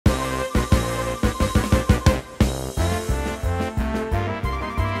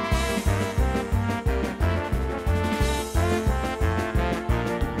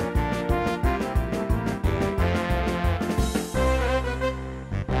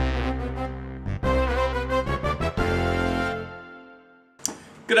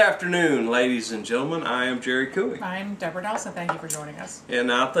Good afternoon, ladies and gentlemen. I am Jerry Cooey. I'm Deborah Nelson. Thank you for joining us.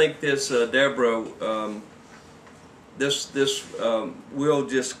 And I think this, Deborah, we'll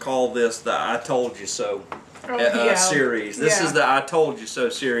just call this the I Told You So series. This is the I Told You So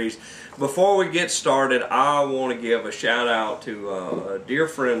series. Before we get started, I want to give a shout out to a dear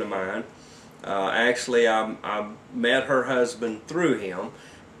friend of mine. Actually, I met her husband through him,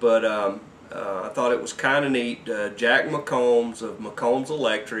 but I thought it was kind of neat. Jack McCombs of McCombs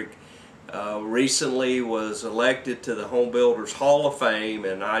Electric recently was elected to the Home Builders Hall of Fame,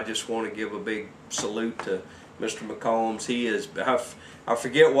 and I just want to give a big salute to Mr. McCombs. He is, I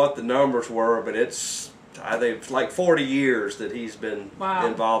forget what the numbers were, but I think it's like 40 years that he's been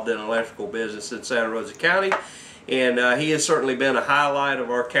involved in electrical business in Santa Rosa County, and he has certainly been a highlight of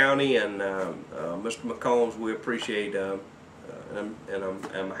our county. And Mr. McCombs, we appreciate and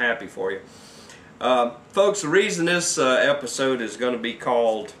I'm happy for you. Folks, the reason this episode is going to be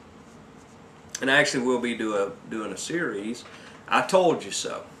called, and actually we'll be doing a series, I Told You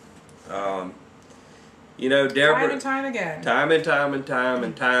So. You know, Deborah, time and time again. Time and time and time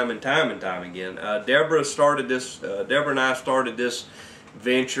and time and time and time again. Deborah and I started this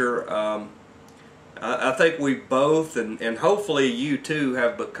venture. I think we both, and hopefully you too,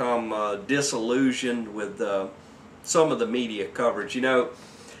 have become disillusioned with some of the media coverage. You know,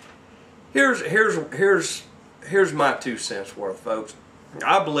 here's my 2 cents worth, folks.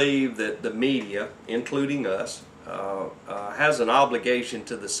 I believe that the media, including us, has an obligation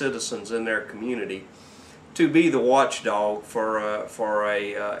to the citizens in their community to be the watchdog for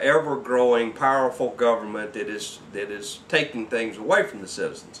a ever-growing, powerful government that is taking things away from the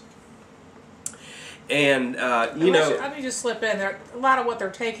citizens. And you know, let me just slip in there. A lot of what they're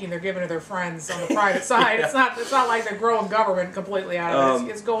taking, they're giving to their friends on the private side. It's not like they're growing government completely out of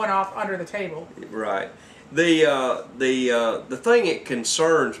it. It's going off under the table. Right. The thing that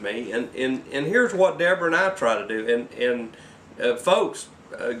concerns me, and here's what Deborah and I try to do. And folks,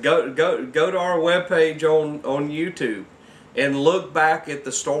 go to our webpage on YouTube and look back at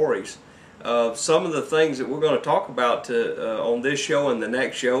the stories of some of the things that we're going to talk about on this show and the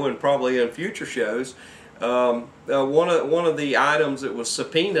next show and probably in future shows. One of the items that was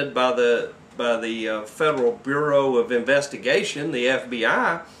subpoenaed by the Federal Bureau of Investigation, the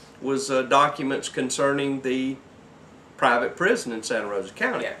FBI, was documents concerning the private prison in Santa Rosa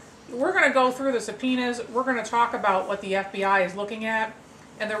County. Yeah. We're going to go through the subpoenas. We're going to talk about what the FBI is looking at.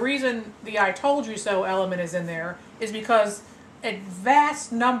 And the reason the I told you so element is in there is because a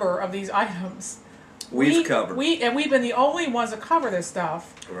vast number of these items we've covered. We've been the only ones to cover this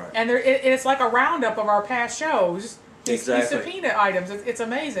stuff. Right. And it's like a roundup of our past shows. These subpoena items. It's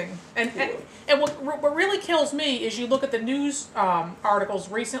amazing. And what really kills me is you look at the news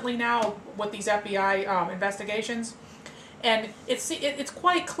articles recently now with these FBI investigations, and it's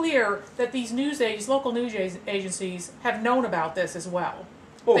quite clear that these local news agencies have known about this as well.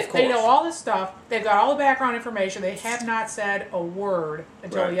 Well, of course. They know all this stuff. They've got all the background information. They have not said a word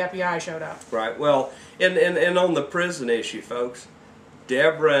until the FBI showed up. Right. Well, and on the prison issue, folks,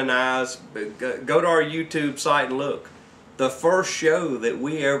 Deborah and I, go to our YouTube site and look. The first show that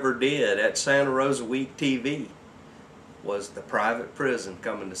we ever did at Santa Rosa Week TV was the private prison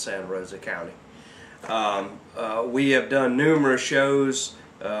coming to Santa Rosa County. We have done numerous shows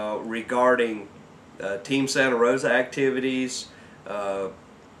regarding Team Santa Rosa activities,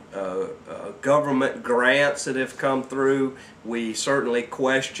 government grants that have come through. We certainly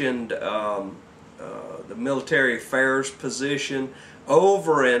questioned the military affairs position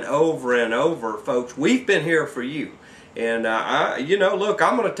over and over and over, folks. We've been here for you. And you know, look,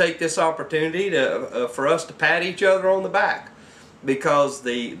 I'm going to take this opportunity for us to pat each other on the back, because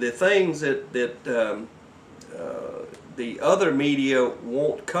the things that the other media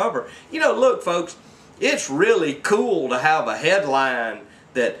won't cover. You know, look, folks, it's really cool to have a headline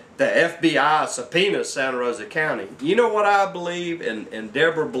that the FBI subpoenas Santa Rosa County. You know what I believe, and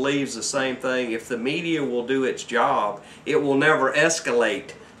Deborah believes the same thing. If the media will do its job, it will never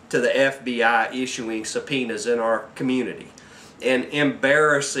escalate to the FBI issuing subpoenas in our community and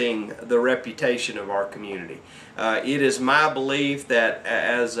embarrassing the reputation of our community. It is my belief that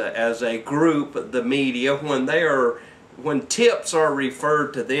as a group, the media, when tips are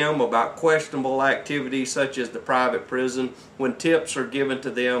referred to them about questionable activities such as the private prison, when tips are given to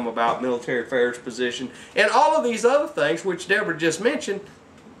them about military affairs position, and all of these other things which Deborah just mentioned,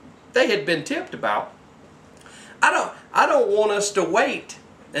 they had been tipped about. I don't want us to wait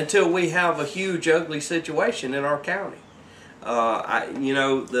until we have a huge, ugly situation in our county. You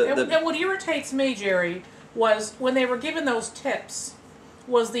know, and what irritates me, Jerry, was when they were given those tips,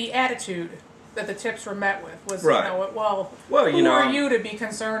 was the attitude that the tips were met with was, right. who are you to be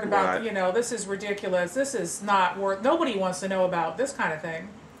concerned about, right. This is ridiculous, this is not worth, nobody wants to know about this kind of thing.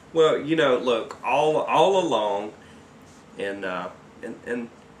 Well, look, all along, and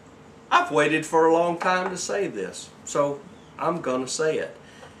I've waited for a long time to say this, so I'm going to say it.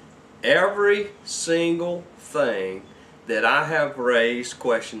 Every single thing that I have raised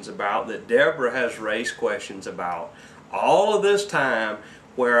questions about, that Deborah has raised questions about, all of this time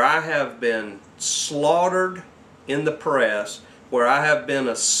where I have been slaughtered in the press, where I have been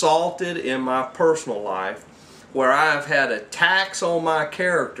assaulted in my personal life, where I have had attacks on my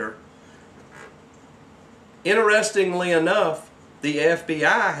character, interestingly enough, the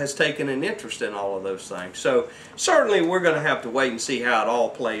FBI has taken an interest in all of those things. So certainly we're going to have to wait and see how it all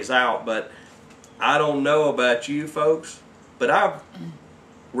plays out, but I don't know about you folks, but I've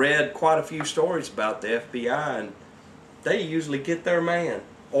read quite a few stories about the FBI, and they usually get their man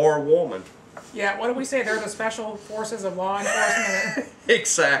or woman. Yeah, what do we say? They're the special forces of law enforcement.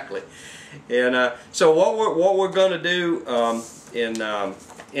 Exactly. And so what we're going to do, in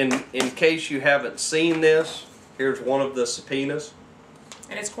case you haven't seen this, here's one of the subpoenas.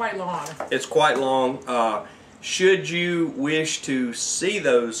 And it's quite long. It's quite long. Should you wish to see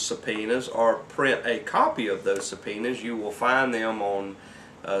those subpoenas or print a copy of those subpoenas, you will find them on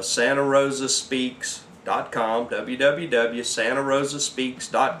SantaRosaSpeaks.com,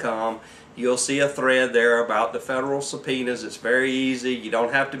 www.santarosaspeaks.com. You'll see a thread there about the federal subpoenas. It's very easy. You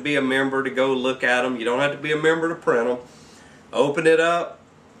don't have to be a member to go look at them. You don't have to be a member to print them. Open it up,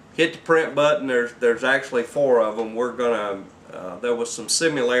 hit the print button. There's actually 4 of them. We're gonna there was some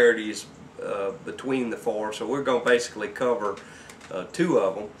similarities between the 4, so we're going to basically cover 2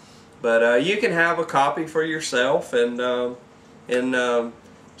 of them. But you can have a copy for yourself and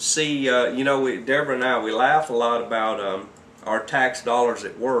see. Deborah and I, we laugh a lot about our tax dollars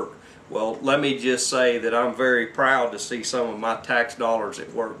at work. Well, let me just say that I'm very proud to see some of my tax dollars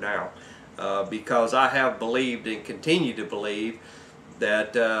at work now, because I have believed and continue to believe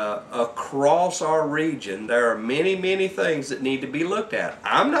that across our region there are many, many things that need to be looked at.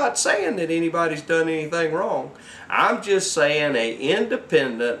 I'm not saying that anybody's done anything wrong. I'm just saying an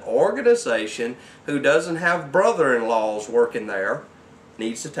independent organization who doesn't have brother-in-laws working there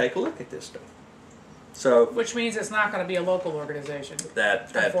needs to take a look at this stuff. So, which means it's not going to be a local organization.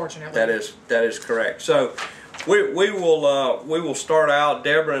 Unfortunately, that is correct. So we will start out.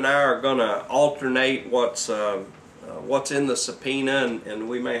 Deborah and I are going to alternate what's in the subpoena, and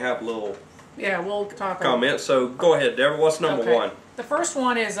we may have a little we'll talk comment. So go ahead, Deborah. What's number 1? The first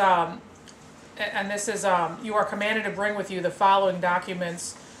one is, and this is, you are commanded to bring with you the following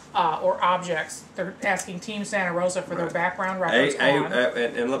documents or objects. They're asking Team Santa Rosa for their background records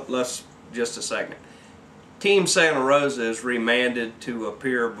let's just a second. Team Santa Rosa is remanded to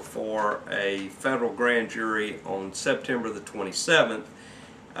appear before a federal grand jury on September the 27th.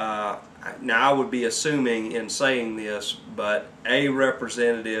 Now, I would be assuming in saying this, but a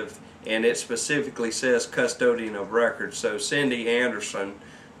representative, and it specifically says custodian of records, so Cindy Anderson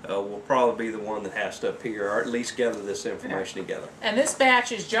will probably be the one that has to appear, or at least gather this information together. And this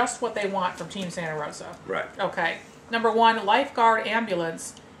batch is just what they want from Team Santa Rosa. Right. Okay. Number 1, lifeguard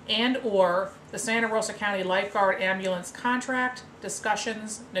ambulance and or the Santa Rosa County Lifeguard Ambulance contract,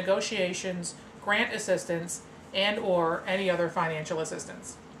 discussions, negotiations, grant assistance, and or any other financial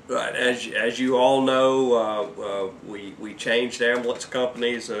assistance. Right. As you all know, we changed ambulance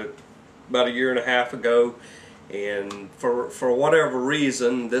companies about 1.5 years ago, and for whatever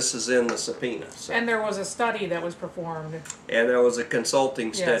reason, this is in the subpoena. So. And there was a study that was performed. And there was a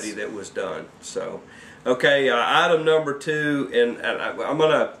consulting study that was done. So, okay, item number 2, and I'm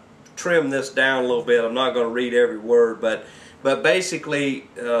going to trim this down a little bit. I'm not going to read every word, but basically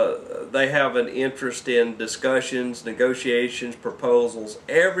they have an interest in discussions, negotiations, proposals,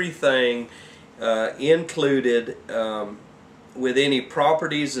 everything included with any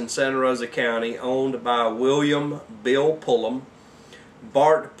properties in Santa Rosa County owned by William Bill Pullum,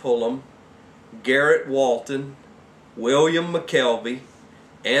 Bart Pullum, Garrett Walton, William McKelvey,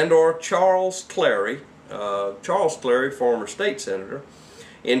 and or Charles Clary, former state senator,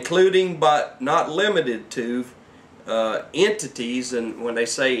 including but not limited to entities. And when they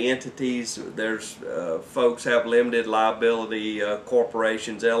say entities, there's folks have limited liability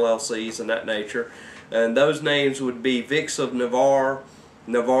corporations, LLCs, and that nature. And those names would be Vicks of Navarre,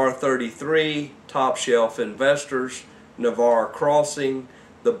 Navarre 33, Top Shelf Investors, Navarre Crossing,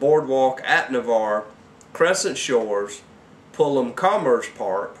 the Boardwalk at Navarre, Crescent Shores, Pullum Commerce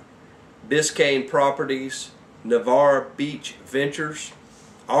Park, Biscayne Properties, Navarre Beach Ventures,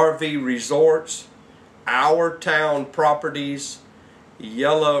 RV Resorts, Our Town Properties,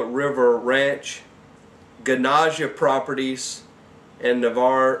 Yellow River Ranch, Ganaja Properties, and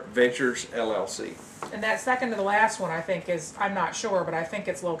Navarre Ventures LLC. And that second to the last one, I think, is, I'm not sure, but I think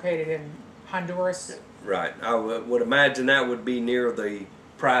it's located in Honduras. Right. I would imagine that would be near the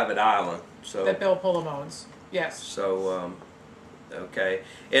private island. So that Bill Pullum owns. Yes. So, okay.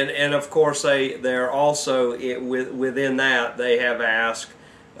 And of course, they're also, within that, they have asked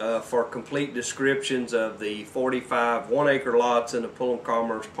for complete descriptions of the 45 one-acre lots in the Pullum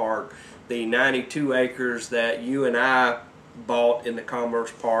Commerce Park, the 92 acres that you and I bought in the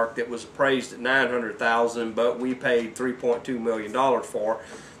Commerce Park that was appraised at $900,000, but we paid $3.2 million for.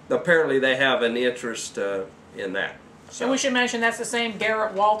 Apparently, they have an interest in that. So we should mention that's the same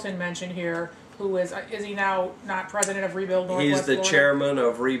Garrett Walton mentioned here, who is he now not president of Rebuild Northwest Florida? He's the chairman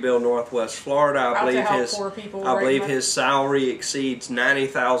of Rebuild Northwest Florida. I believe his salary exceeds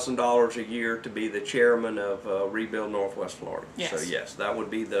 $90,000 a year to be the chairman of Rebuild Northwest Florida. Yes. So yes, that would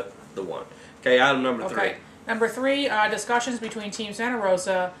be the one. Okay, item number 3. Number 3, discussions between Team Santa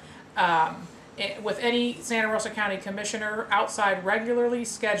Rosa with any Santa Rosa County Commissioner outside regularly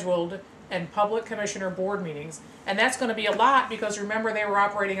scheduled and public commissioner board meetings. And that's going to be a lot because remember they were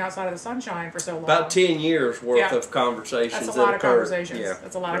operating outside of the sunshine for so long. About 10 years worth of conversations. That's a lot of conversations. Yeah.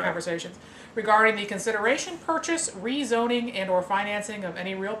 That's a lot of conversations. Regarding the consideration, purchase, rezoning, and or financing of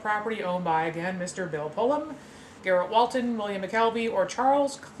any real property owned by, again, Mr. Bill Pullum, Garrett Walton, William McKelvey, or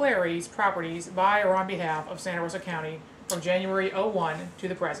Charles Clary's properties by or on behalf of Santa Rosa County from January 01 to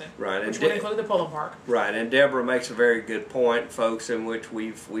the present, right, which would include the Pullum Park. Right, and Deborah makes a very good point, folks, in which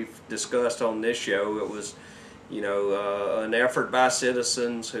we've discussed on this show. It was, an effort by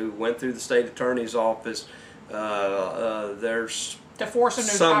citizens who went through the state attorney's office. There's to force them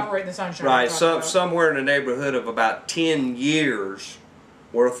to operate in the sunshine. Right, somewhere in the neighborhood of about 10 years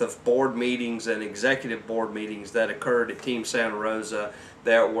worth of board meetings and executive board meetings that occurred at Team Santa Rosa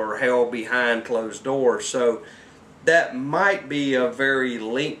that were held behind closed doors. So that might be a very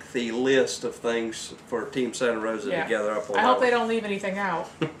lengthy list of things for Team Santa Rosa to gather up on. I hope they don't leave anything out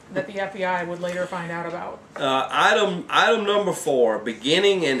that the FBI would later find out about. Item number 4,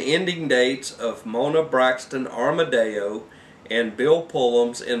 beginning and ending dates of Mona Braxton Armadillo and Bill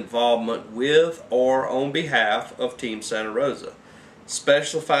Pullum's involvement with or on behalf of Team Santa Rosa.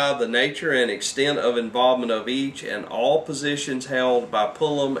 Specify the nature and extent of involvement of each and all positions held by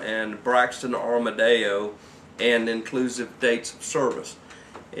Pullum and Braxton Armadillo, and inclusive dates of service.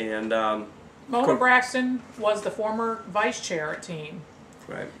 And Mona Braxton was the former vice chair at Team.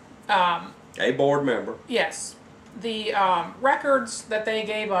 Right. A board member. Yes. The records that they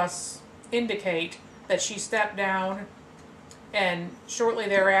gave us indicate that she stepped down, and shortly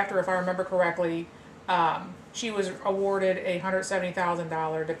thereafter, if I remember correctly, she was awarded a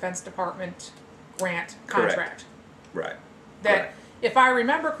 $170,000 Defense Department grant contract. Correct. That. Correct. If I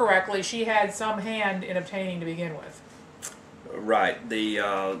remember correctly, she had some hand in obtaining to begin with. Right.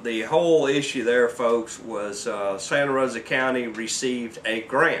 The whole issue there, folks, was Santa Rosa County received a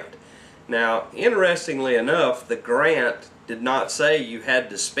grant. Now, interestingly enough, the grant did not say you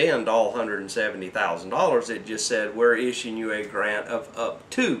had to spend all $170,000. It just said we're issuing you a grant of up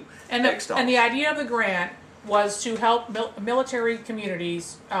to X dollars. And the idea of the grant was to help military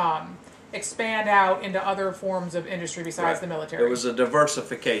communities expand out into other forms of industry besides the military. It was a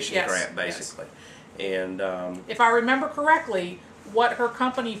diversification grant, basically. Yes. And if I remember correctly, what her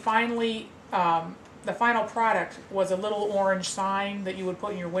company finally, the final product was a little orange sign that you would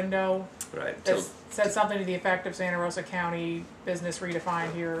put in your window. Right. That said something to the effect of Santa Rosa County business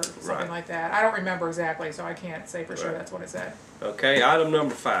redefined here, something like that. I don't remember exactly, so I can't say for sure that's what it said. Okay, item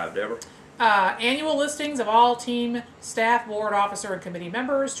number 5, Deborah. Annual listings of all team, staff, board, officer, and committee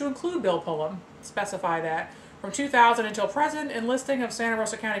members to include Bill Pullum, specify that, from 2000 until present, and listing of Santa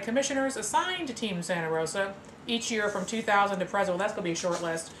Rosa County Commissioners assigned to Team Santa Rosa each year from 2000 to present. Well, that's going to be a short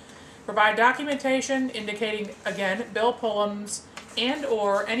list. Provide documentation indicating, again, Bill Pullum's and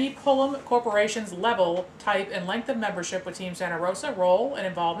or any Pullum Corporation's level, type, and length of membership with Team Santa Rosa, role, and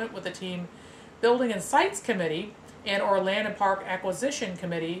involvement with the Team Building and Sites Committee and or Land and Park Acquisition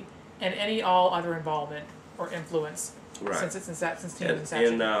Committee, and any all other involvement or influence since Team's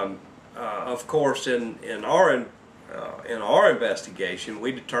inception. And of course, in our investigation,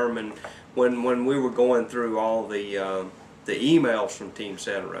 we determined when we were going through all the emails from Team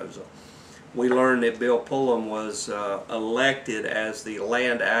Santa Rosa, we learned that Bill Pullum was elected as the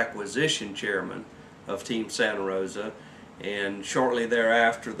land acquisition chairman of Team Santa Rosa, and shortly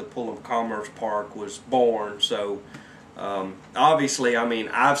thereafter, the Pullum Commerce Park was born. So. Obviously, I mean,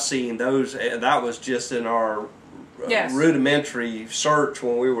 I've seen those. That was just in our rudimentary search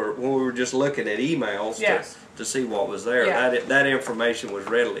when we were just looking at emails to to see what was there. Yeah. That information was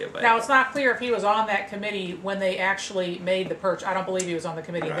readily available. Now, it's not clear if he was on that committee when they actually made the purchase. I don't believe he was on the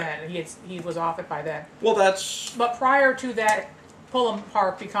committee then. He was off it by then. Well, that's... But prior to that Pullum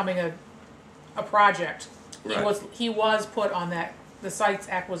Park becoming a project, he was put on the sites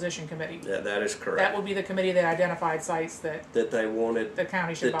acquisition committee. Yeah, that is correct. That would be the committee that identified sites that they wanted the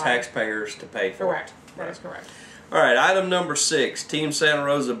county should the buy. taxpayers to pay for. Correct. That is correct. All right, item number 6, Team Santa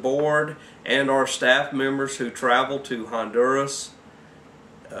Rosa board and our staff members who travel to Honduras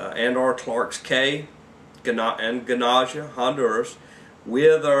and our Clarks Cay and Ganaja, Honduras,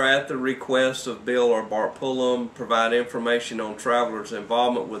 with or at the request of Bill or Bart Pullum, provide information on travelers'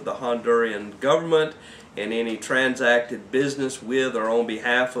 involvement with the Honduran government and any transacted business with or on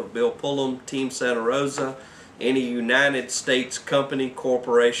behalf of Bill Pullum, Team Santa Rosa, any United States company,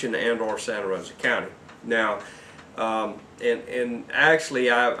 corporation, and or Santa Rosa County. Now, and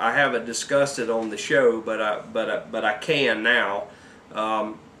actually I haven't discussed it on the show, but I can now.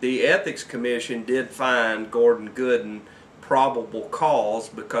 The Ethics Commission did find Gordon Gooden probable cause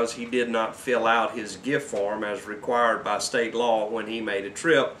because he did not fill out his gift form as required by state law when he made a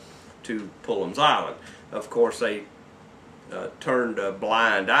trip to Pullum's Island. Of course, they turned a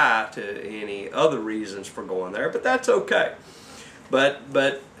blind eye to any other reasons for going there, but that's okay. But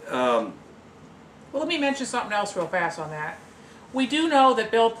well, let me mention something else real fast on that. We do know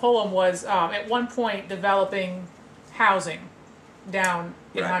that Bill Pullum was at one point developing housing down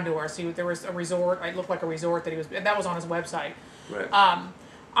in Honduras. There was a resort. It looked like a resort that was on his website. Right.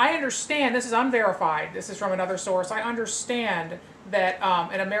 I understand, this is unverified, this is from another source, I understand that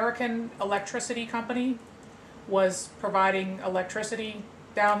an American electricity company was providing electricity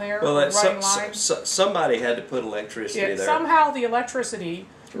down there, running lines. Somebody had to put electricity there. Somehow the electricity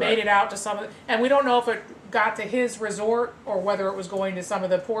made it out to some of and we don't know if it got to his resort or whether it was going to some of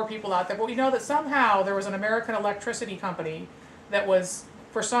the poor people out there, but we know that somehow there was an American electricity company that was,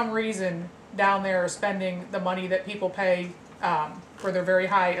 for some reason, down there spending the money that people pay for their very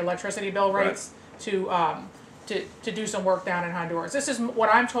high electricity bill rates to do some work down in Honduras. This is what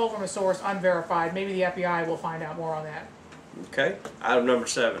I'm told from a source, unverified. Maybe the FBI will find out more on that. Okay. Item number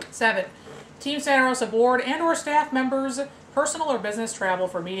 7. 7. Team Santa Rosa board and or staff members personal or business travel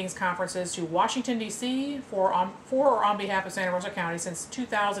for meetings, conferences to Washington, D.C. for or on behalf of Santa Rosa County since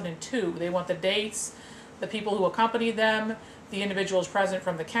 2002. They want the dates, the people who accompanied them, the individuals present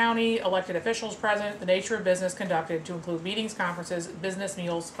from the county, elected officials present, the nature of business conducted to include meetings, conferences, business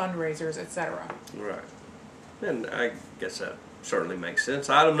meals, fundraisers, etc. Right. And I guess that certainly makes sense.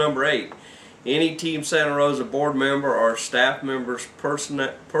 Item number 8. Any Team Santa Rosa board member or staff member's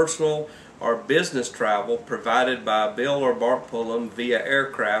personal or business travel provided by Bill or Bart Pullum via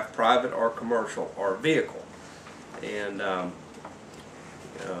aircraft, private or commercial, or vehicle. And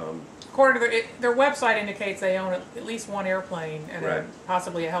according to their website indicates they own at least one airplane and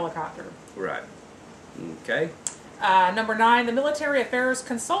possibly a helicopter. Right. Okay. Number 9, the military affairs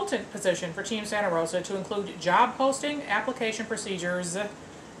consultant position for Team Santa Rosa to include job posting, application procedures,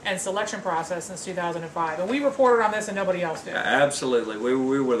 and selection process since 2005. And we reported on this and nobody else did. Absolutely.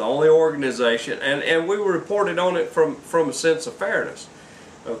 We were the only organization, and we reported on it from a sense of fairness.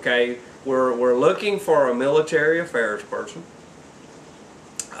 Okay, we're looking for a military affairs person.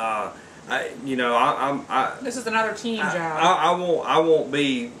 This is another team job. I won't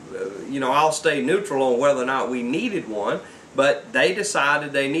be, I'll stay neutral on whether or not we needed one, but they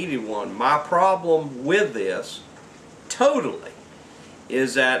decided they needed one. My problem with this, totally,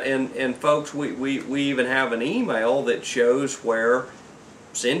 is that, and folks, we even have an email that shows where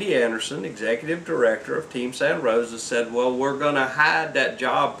Cindy Anderson, Executive Director of Team Santa Rosa, said, well, we're going to hide that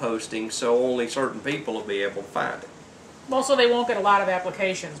job posting so only certain people will be able to find it. Well, so they won't get a lot of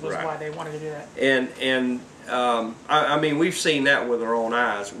applications was why they wanted to do that. And I mean, we've seen that with our own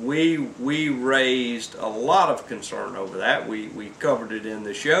eyes. We raised a lot of concern over that. We covered it in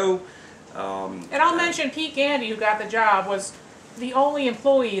the show. And I'll mention Pete Gandy, who got the job, was the only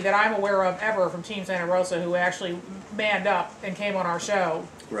employee that I'm aware of ever from Team Santa Rosa who actually manned up and came on our show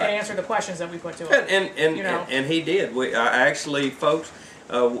and answered the questions that we put to him. And he did. Actually, folks,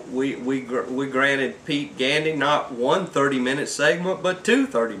 we granted Pete Gandy not one 30-minute segment, but 2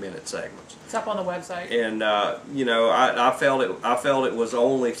 30-minute segments. It's up on the website. And I felt it was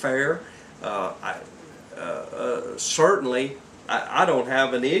only fair. Certainly, I don't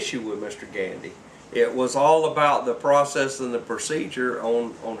have an issue with Mr. Gandy. It was all about the process and the procedure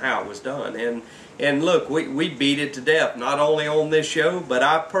on how it was done. And look, we beat it to death, not only on this show, but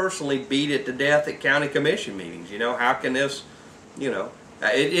I personally beat it to death at county commission meetings. How can this,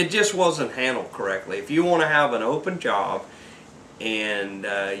 it just wasn't handled correctly. If you want to have an open job, and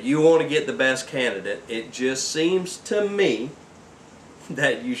you want to get the best candidate, it just seems to me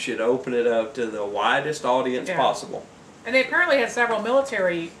that you should open it up to the widest audience possible. And they apparently had several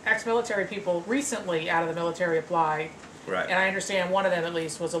ex-military people recently out of the military apply. Right. And I understand one of them at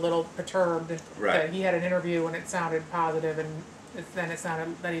least was a little perturbed that he had an interview and it sounded positive, and then it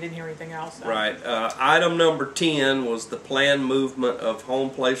sounded that he didn't hear anything else. So. Right. Item number 10 was the planned movement of home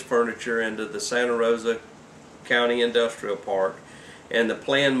place furniture into the Santa Rosa County Industrial Park, and the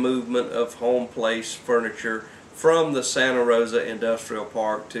planned movement of home place furniture from the Santa Rosa Industrial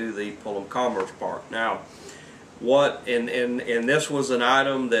Park to the Pullum Commerce Park. Now, and this was an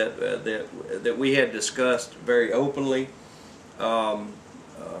item that we had discussed very openly.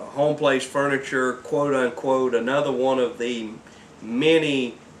 Home place furniture, quote unquote, another one of the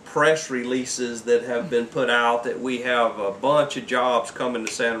many press releases that have been put out that we have a bunch of jobs coming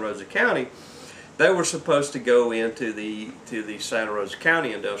to Santa Rosa County. They were supposed to go into the Santa Rosa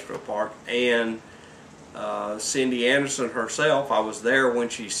County Industrial Park, and Cindy Anderson herself, I was there when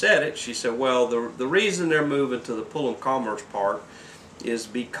she said it, she said, well, the reason they're moving to the Pullum Commerce Park is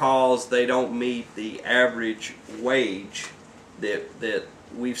because they don't meet the average wage that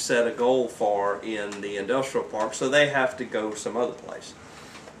we've set a goal for in the industrial park, so they have to go some other place.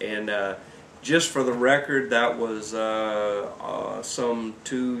 And just for the record, that was some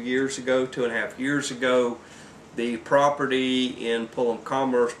 2.5 years ago. The property in Pullum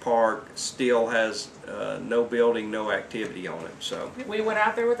Commerce Park still has no building, no activity on it. So we went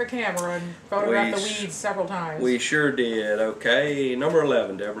out there with a camera and photographed the weeds several times. We sure did. Okay, number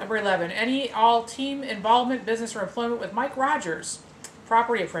 11, Deborah. Number 11, any all-team involvement, business, or employment with Mike Rogers,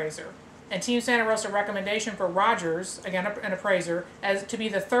 property appraiser. And Team Santa Rosa recommendation for Rogers, again an appraiser, as to be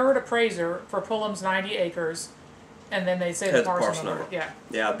the third appraiser for Pullum's 90 acres. And then they say the parcel number.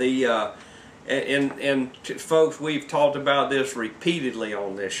 Yeah, and folks, we've talked about this repeatedly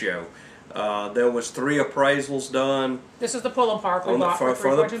on this show. There was 3 appraisals done. This is the Pullum Park we bought for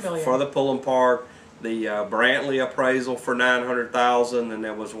 $3.2 million. For the Pullum Park, the Brantley appraisal for $900,000, and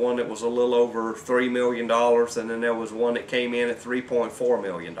there was one that was a little over $3 million, and then there was one that came in at $3.4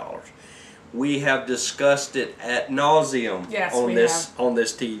 million. We have discussed it ad nauseum on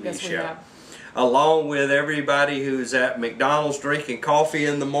this TV show. Along with everybody who's at McDonald's drinking coffee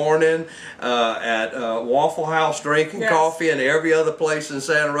in the morning, at Waffle House drinking coffee, and every other place in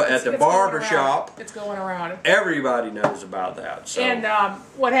Santa Rosa, at the barber shop. It's going around. Everybody knows about that. So. And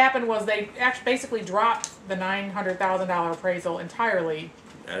what happened was they actually basically dropped the $900,000 appraisal entirely.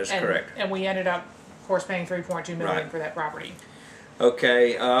 That is correct. And we ended up, of course, paying $3.2 million for that property.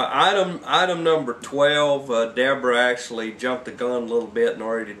 Okay, item number 12, Deborah actually jumped the gun a little bit and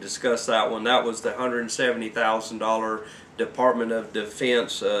already discussed that one. That was the $170,000 Department of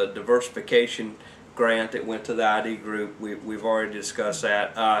Defense diversification grant that went to the ID group. We've already discussed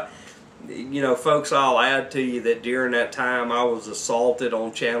that. You know, folks, I'll add to you that during that time I was assaulted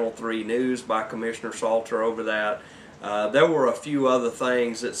on Channel 3 News by Commissioner Salter over that. There were a few other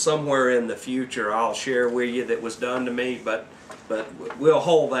things that somewhere in the future I'll share with you that was done to me, but we'll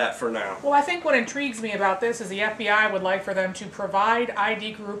hold that for now. Well, I think what intrigues me about this is the FBI would like for them to provide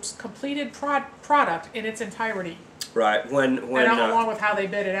ID Group's completed product in its entirety. Right. Along with how they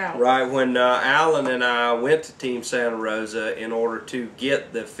bid it out. Right. When Alan and I went to Team Santa Rosa in order to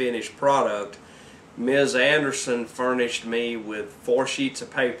get the finished product, Ms. Anderson furnished me with 4 sheets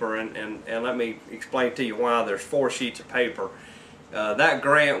of paper, and let me explain to you why there's 4 sheets of paper. That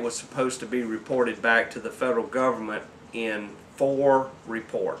grant was supposed to be reported back to the federal government in 4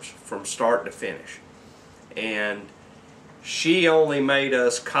 reports from start to finish, and she only made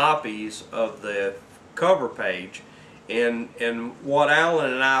us copies of the cover page, and what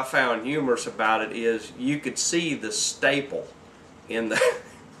Alan and I found humorous about it is you could see the staple in the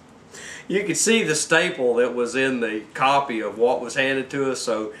you could see the staple that was in the copy of what was handed to us,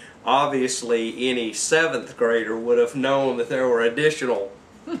 so obviously any 7th grader would have known that there were additional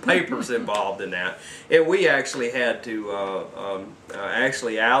papers involved in that. And we actually had to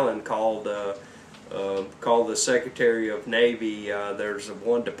actually Alan called the Secretary of Navy. There's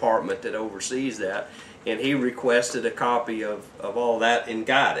one department that oversees that, and he requested a copy of all that and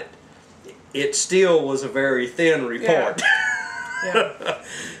got it. It still was a very thin report. Yeah.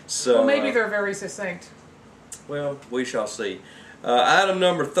 So well, maybe they're very succinct. Well, we shall see. Item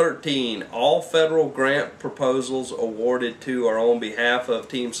number 13, all federal grant proposals awarded to or on behalf of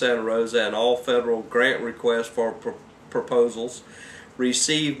Team Santa Rosa, and all federal grant requests for proposals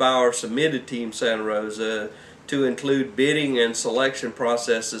received by or submitted Team Santa Rosa to include bidding and selection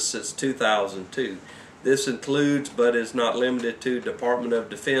processes since 2002. This includes, but is not limited to, Department of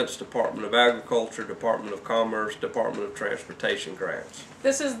Defense, Department of Agriculture, Department of Commerce, Department of Transportation grants.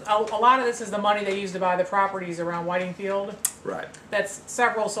 This is a lot of this is the money they use to buy the properties around Whitingfield. Right. That's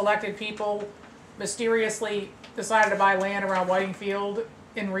several selected people mysteriously decided to buy land around Whitingfield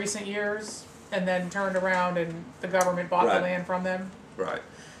in recent years, and then turned around and the government bought the land from them. Right.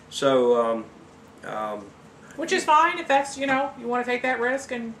 So, which is fine if that's, you want to take that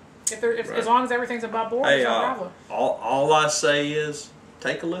risk, and if as long as everything's above board, there's no problem. All I say is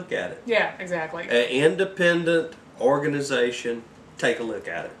take a look at it. Yeah, exactly. An independent organization, take a look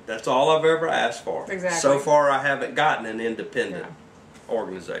at it. That's all I've ever asked for. Exactly. So far, I haven't gotten an independent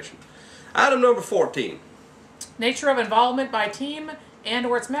organization. Item number 14. Nature of involvement by team and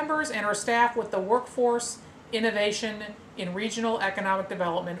or its members and or staff with the Workforce Innovation in Regional Economic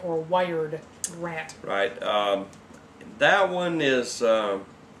Development, or WIRED grant. Right. That one is, to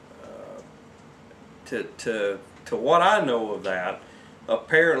what I know of that,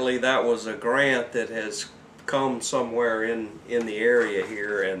 apparently that was a grant that has come somewhere in the area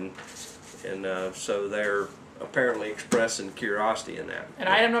here, and so they're apparently expressing curiosity in that. And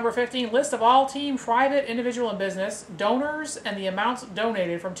item number 15, list of all team, private, individual, and business donors and the amounts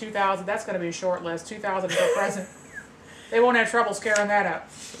donated from 2000. That's going to be a short list, 2000 until present. They won't have trouble scaring that up.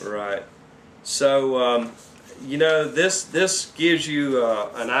 Right. So, this gives you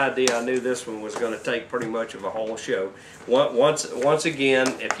an idea. I knew this one was going to take pretty much of a whole show. Once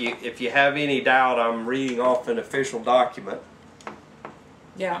again, if you have any doubt, I'm reading off an official document.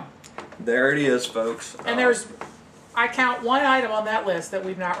 Yeah. There it is, folks. And I count one item on that list that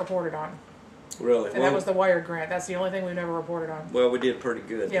we've not reported on. Really? And that was the WIRED grant. That's the only thing we've never reported on. Well, we did pretty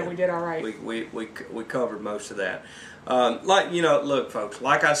good. Yeah, we did all right. We covered most of that. Look, folks,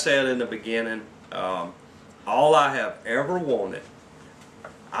 like I said in the beginning, all I have ever wanted,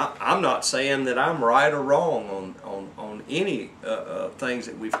 I'm not saying that I'm right or wrong on any things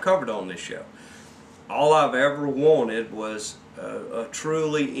that we've covered on this show. All I've ever wanted was a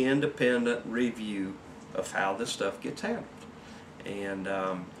truly independent review of how this stuff gets handled. And,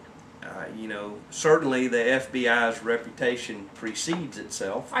 certainly the FBI's reputation precedes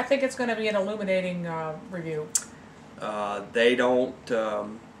itself. I think it's going to be an illuminating review. They don't,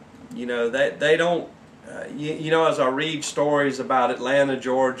 they don't, as I read stories about Atlanta,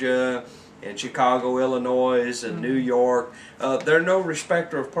 Georgia, and Chicago, Illinois, and New York, they're no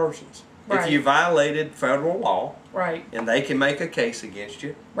respecter of persons. Right. If you violated federal law, right, and they can make a case against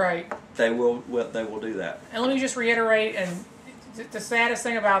you, right, they will do that. And let me just reiterate, and the saddest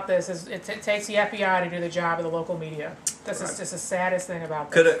thing about this is it takes the FBI to do the job of the local media. This is just the saddest thing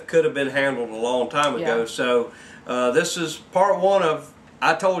about this. Could have been handled a long time ago. So this is part one of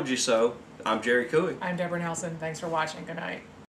I Told You So. I'm Jerry Cooey. I'm Deborah Nelson. Thanks for watching. Good night.